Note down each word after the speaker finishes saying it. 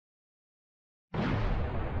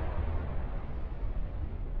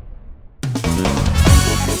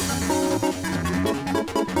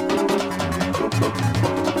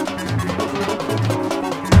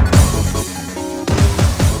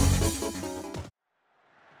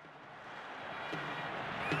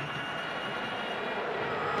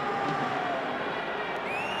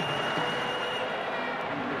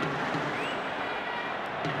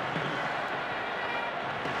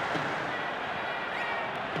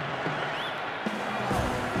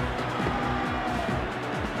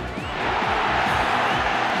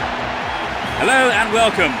Hello and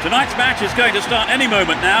welcome. Tonight's match is going to start any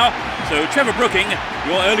moment now. So, Trevor Brooking,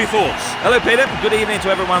 your early thoughts. Hello, Peter. Good evening to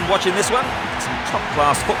everyone watching this one. Some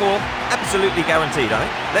top-class football, absolutely guaranteed, I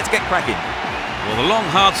think. Let's get cracking. Well, the long,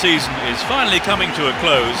 hard season is finally coming to a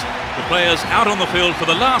close. The players out on the field for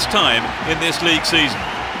the last time in this league season.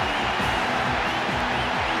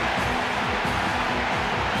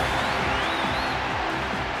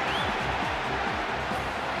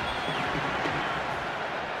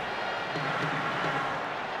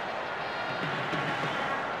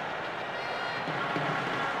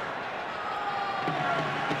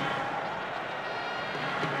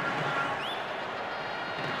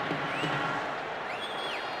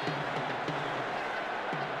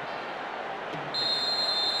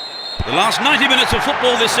 The last 90 minutes of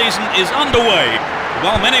football this season is underway.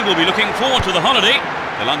 While many will be looking forward to the holiday,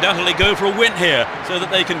 they'll undoubtedly go for a win here so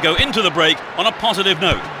that they can go into the break on a positive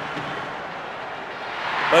note.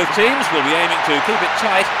 Both teams will be aiming to keep it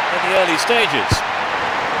tight in the early stages.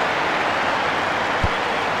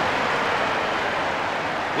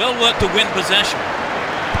 Well worked to win possession.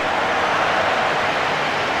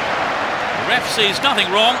 The ref sees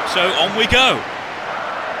nothing wrong, so on we go.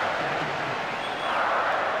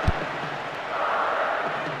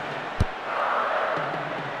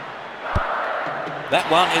 That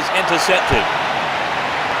one is intercepted.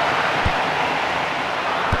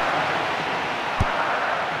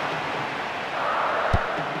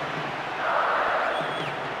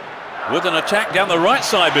 Would an attack down the right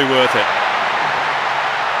side be worth it?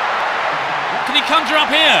 What can he conjure up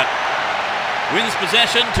here? Wins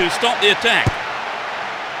possession to stop the attack.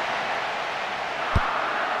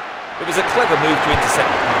 It was a clever move to intercept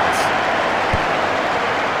the pass.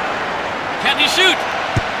 Can he shoot?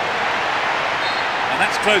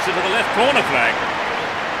 That's closer to the left corner flag.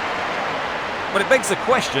 But it begs the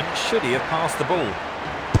question, should he have passed the ball?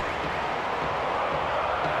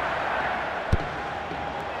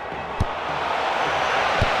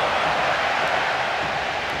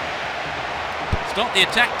 Stop the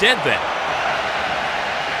attack dead then.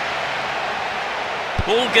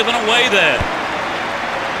 Ball given away there.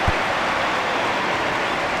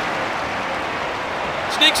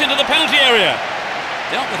 Sneaks into the penalty area.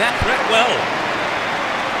 Dealt with that threat well.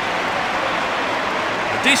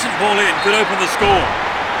 Decent ball in, could open the score.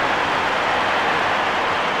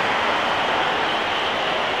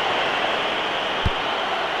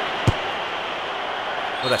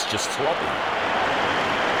 Well, that's just sloppy.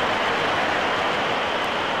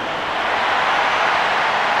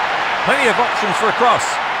 Plenty of options for a cross.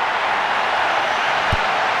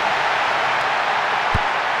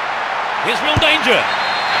 Here's real danger.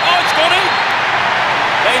 Oh, it's got him.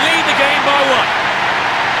 They lead the game by one.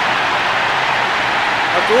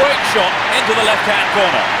 A great shot into the left-hand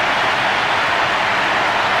corner.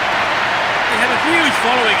 We have a huge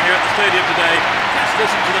following here at the stadium today. Let's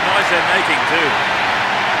listen to the noise they're making too.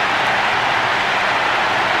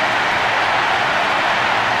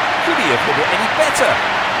 Could he have hit it any better?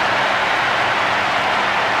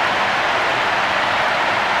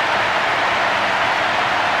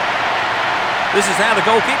 This is how the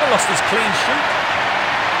goalkeeper lost his clean sheet.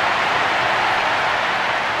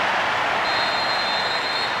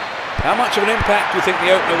 How much of an impact do you think the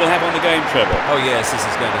opener will have on the game, Trevor? Oh yes, this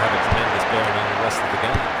is going to have a tremendous bearing on the rest of the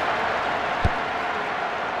game.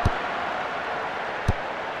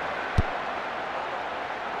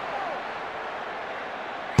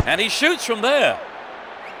 And he shoots from there.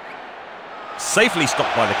 Safely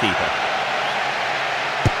stopped by the keeper.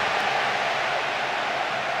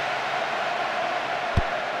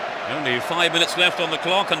 Only 5 minutes left on the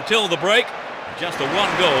clock until the break. Just a one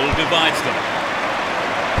goal divides them.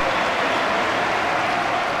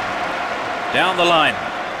 Down the line.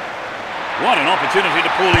 What an opportunity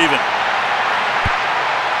to pull even.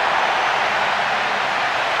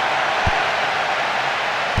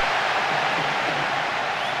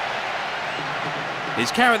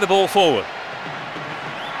 He's carried the ball forward.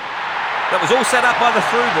 That was all set up by the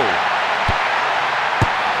through ball.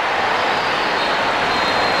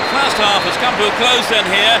 The first half has come to a close then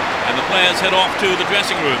here, and the players head off to the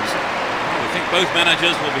dressing rooms. I think both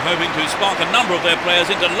managers will be hoping to spark a number of their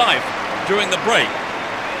players into life during the break.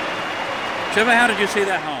 Trevor, how did you see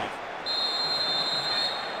that half?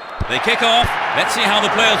 They kick off. Let's see how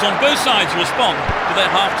the players on both sides respond to their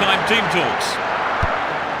half-time team talks.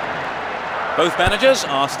 Both managers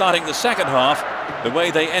are starting the second half the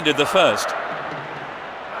way they ended the first.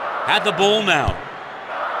 Had the ball now.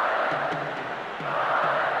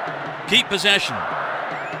 Keep possession.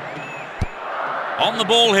 On the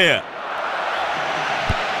ball here.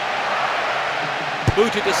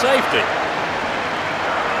 Booted to safety.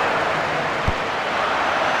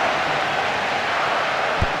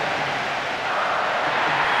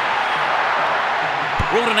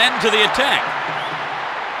 Brought an end to the attack.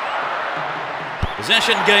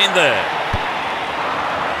 Possession gained there.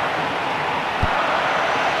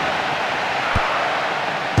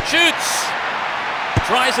 Shoots.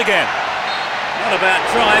 Tries again. Not a bad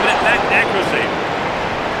try, but it lacked accuracy.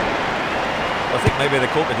 I think maybe they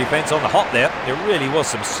caught the defence on the hop there. There really was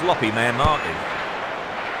some sloppy man marking.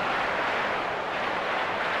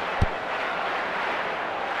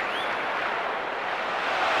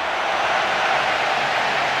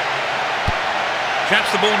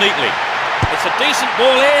 Traps the ball neatly. It's a decent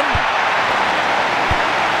ball in.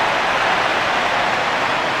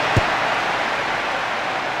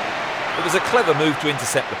 It was a clever move to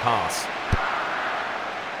intercept the pass.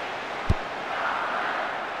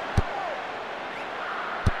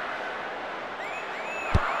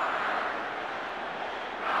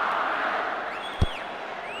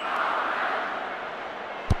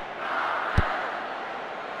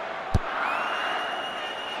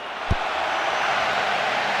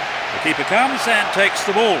 The keeper comes and takes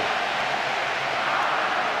the ball.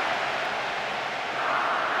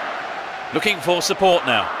 Looking for support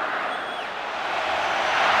now.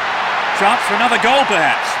 Chance for another goal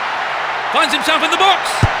perhaps. Finds himself in the box.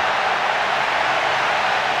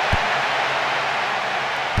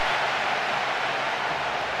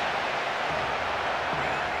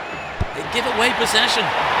 They give away possession.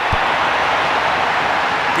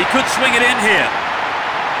 He could swing it in here.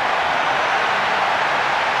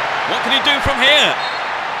 What can he do from here?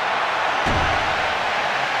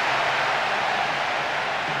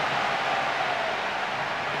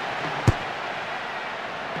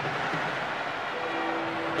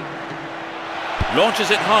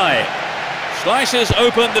 Launches it high. Slices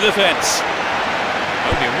open the defence.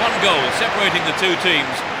 Only one goal separating the two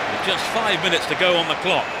teams with just 5 minutes to go on the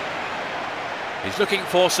clock. He's looking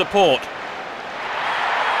for support.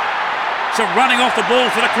 So running off the ball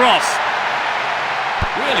for the cross.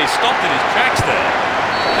 Really stopped in his tracks there.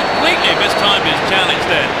 Completely mistimed his challenge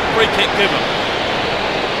there. Free kick given.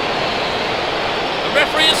 The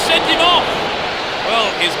referee has sent him off.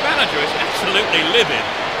 Well, his manager is absolutely livid.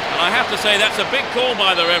 And I have to say that's a big call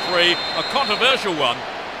by the referee, a controversial one,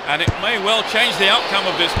 and it may well change the outcome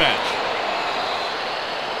of this match.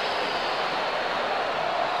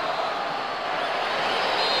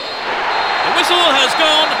 The whistle has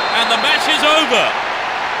gone and the match is over.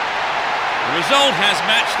 The result has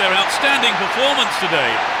matched their outstanding performance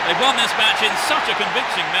today. They've won this match in such a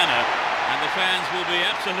convincing manner, and the fans will be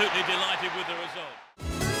absolutely delighted with the result.